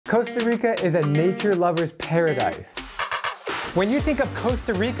Costa Rica is a nature lover's paradise. When you think of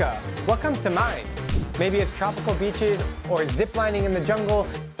Costa Rica, what comes to mind? Maybe it's tropical beaches or ziplining in the jungle,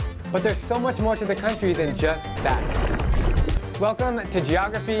 but there's so much more to the country than just that. Welcome to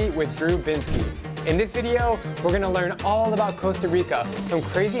Geography with Drew Binsky. In this video, we're going to learn all about Costa Rica, from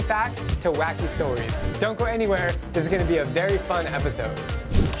crazy facts to wacky stories. Don't go anywhere, this is going to be a very fun episode.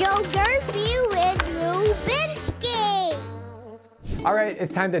 Geography with Drew Binsky! Alright,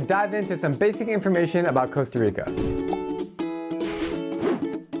 it's time to dive into some basic information about Costa Rica.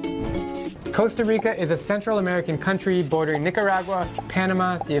 Costa Rica is a Central American country bordering Nicaragua,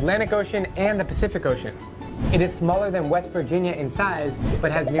 Panama, the Atlantic Ocean, and the Pacific Ocean. It is smaller than West Virginia in size,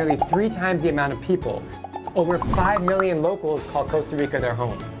 but has nearly 3 times the amount of people. Over 5 million locals call Costa Rica their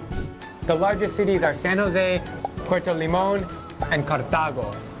home. The largest cities are San Jose, Puerto Limon, and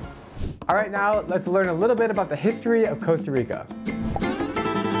Cartago. Alright, now let's learn a little bit about the history of Costa Rica.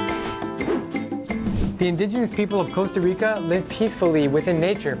 The indigenous people of Costa Rica lived peacefully within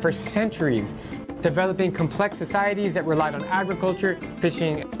nature for centuries, developing complex societies that relied on agriculture,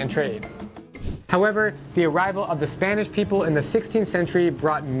 fishing, and trade. However, the arrival of the Spanish people in the 16th century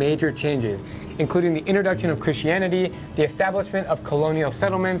brought major changes, including the introduction of Christianity, the establishment of colonial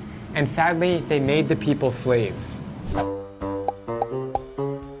settlements, and sadly, they made the people slaves.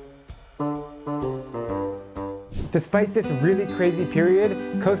 Despite this really crazy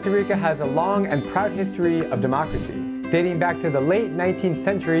period, Costa Rica has a long and proud history of democracy, dating back to the late 19th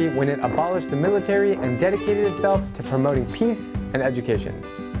century when it abolished the military and dedicated itself to promoting peace and education.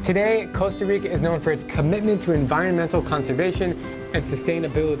 Today, Costa Rica is known for its commitment to environmental conservation and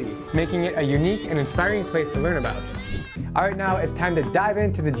sustainability, making it a unique and inspiring place to learn about. Alright, now it's time to dive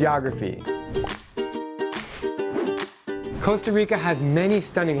into the geography. Costa Rica has many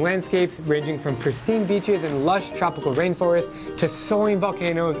stunning landscapes ranging from pristine beaches and lush tropical rainforests to soaring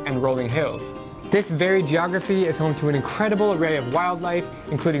volcanoes and rolling hills. This varied geography is home to an incredible array of wildlife,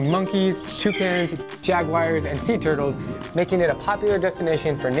 including monkeys, toucans, jaguars, and sea turtles, making it a popular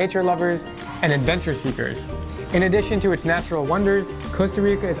destination for nature lovers and adventure seekers. In addition to its natural wonders, Costa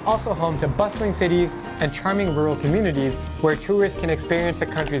Rica is also home to bustling cities and charming rural communities where tourists can experience the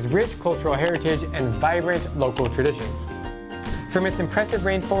country's rich cultural heritage and vibrant local traditions. From its impressive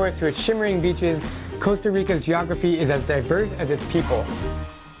rainforest to its shimmering beaches, Costa Rica's geography is as diverse as its people.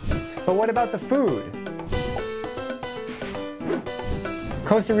 But what about the food?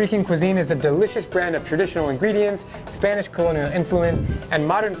 Costa Rican cuisine is a delicious blend of traditional ingredients, Spanish colonial influence, and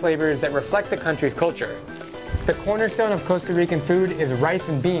modern flavors that reflect the country's culture. The cornerstone of Costa Rican food is rice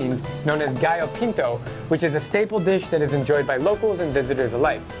and beans, known as gallo pinto, which is a staple dish that is enjoyed by locals and visitors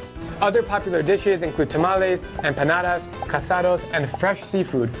alike. Other popular dishes include tamales, empanadas, casados, and fresh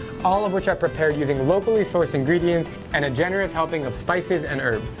seafood, all of which are prepared using locally sourced ingredients and a generous helping of spices and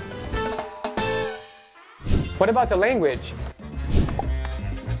herbs. What about the language?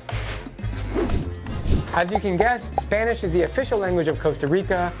 As you can guess, Spanish is the official language of Costa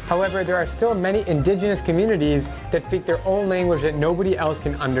Rica. However, there are still many indigenous communities that speak their own language that nobody else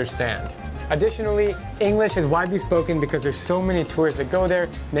can understand. Additionally, English is widely spoken because there's so many tourists that go there,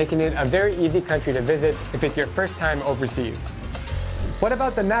 making it a very easy country to visit if it's your first time overseas. What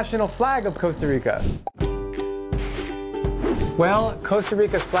about the national flag of Costa Rica? Well, Costa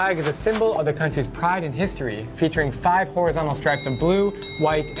Rica's flag is a symbol of the country's pride and history, featuring 5 horizontal stripes of blue,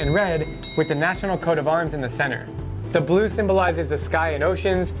 white, and red, with the national coat of arms in the center. The blue symbolizes the sky and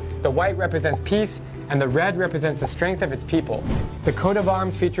oceans, the white represents peace, and the red represents the strength of its people. The coat of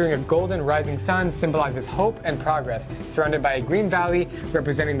arms featuring a golden rising sun symbolizes hope and progress, surrounded by a green valley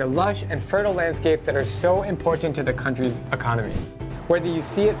representing the lush and fertile landscapes that are so important to the country's economy. Whether you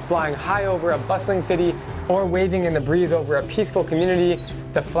see it flying high over a bustling city or waving in the breeze over a peaceful community,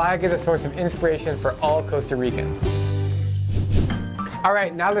 the flag is a source of inspiration for all Costa Ricans.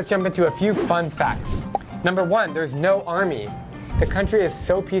 Alright, now let's jump into a few fun facts. Number 1, there's no army. The country is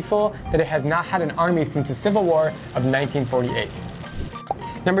so peaceful that it has not had an army since the Civil War of 1948.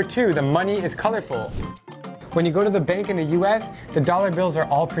 Number 2, the money is colorful. When you go to the bank in the US, the dollar bills are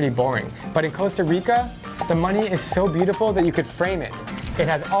all pretty boring. But in Costa Rica, the money is so beautiful that you could frame it. It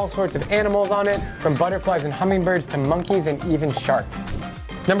has all sorts of animals on it, from butterflies and hummingbirds to monkeys and even sharks.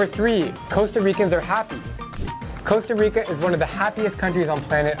 Number 3, Costa Ricans are happy. Costa Rica is one of the happiest countries on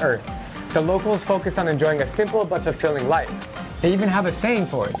planet Earth. The locals focus on enjoying a simple but fulfilling life. They even have a saying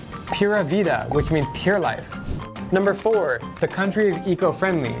for it, pura vida, which means pure life. Number 4, the country is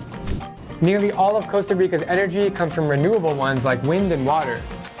eco-friendly. Nearly all of Costa Rica's energy comes from renewable ones like wind and water.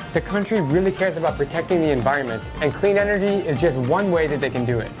 The country really cares about protecting the environment, and clean energy is just one way that they can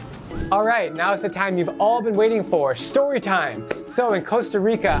do it. All right, now it's the time you've all been waiting for, story time. So in Costa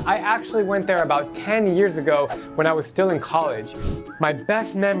Rica, I actually went there about 10 years ago when I was still in college. My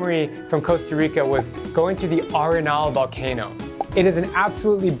best memory from Costa Rica was going to the Arenal volcano. It is an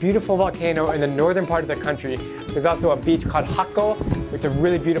absolutely beautiful volcano in the northern part of the country. There's also a beach called Jaco, which is a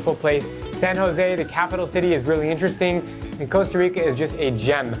really beautiful place. San Jose, the capital city, is really interesting, and Costa Rica is just a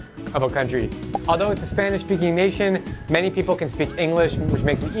gem of a country. Although it's a Spanish-speaking nation, many people can speak English, which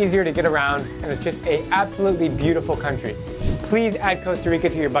makes it easier to get around, and it's just an absolutely beautiful country. Please add Costa Rica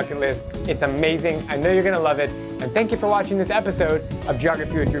to your bucket list. It's amazing. I know you're gonna love it. And thank you for watching this episode of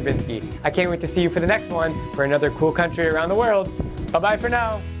Geography with Drew Binsky. I can't wait to see you for the next one for another cool country around the world. Bye-bye for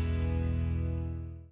now.